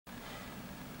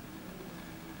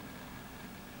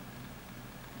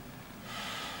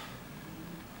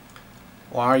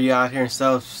Why are you out here instead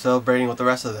of celebrating with the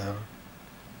rest of them?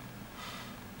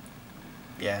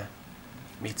 Yeah,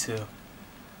 me too.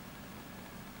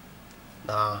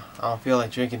 Nah, I don't feel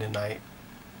like drinking tonight.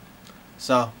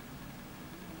 So,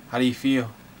 how do you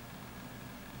feel?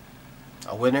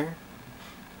 A winner?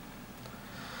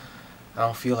 I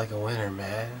don't feel like a winner,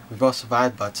 man. We both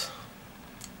survived, but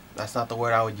that's not the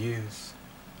word I would use.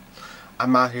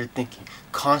 I'm out here thinking,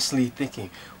 constantly thinking,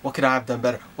 what could I have done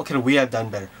better? What could we have done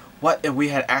better? What if we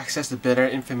had access to better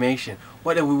information?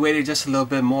 What if we waited just a little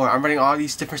bit more? I'm running all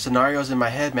these different scenarios in my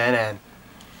head, man, and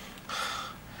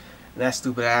that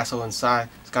stupid asshole inside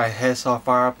has got his head so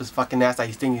far up his fucking ass that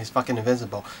he's thinking he's fucking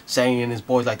invincible, saying his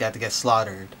boys like that to get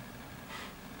slaughtered.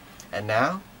 And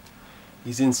now,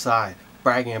 he's inside,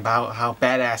 bragging about how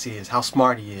badass he is, how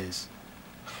smart he is.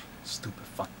 Stupid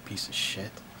fucking piece of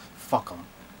shit. Fuck him.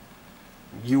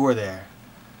 You were there.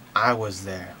 I was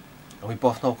there. And we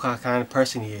both know what kind of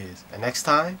person he is. And next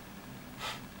time,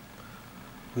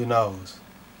 who knows?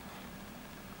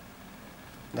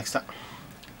 Next time,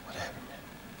 whatever, man.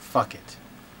 Fuck it.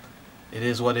 It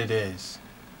is what it is.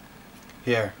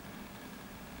 Here.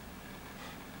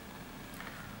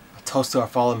 A toast to our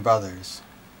fallen brothers.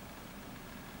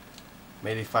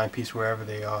 May they find peace wherever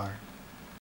they are.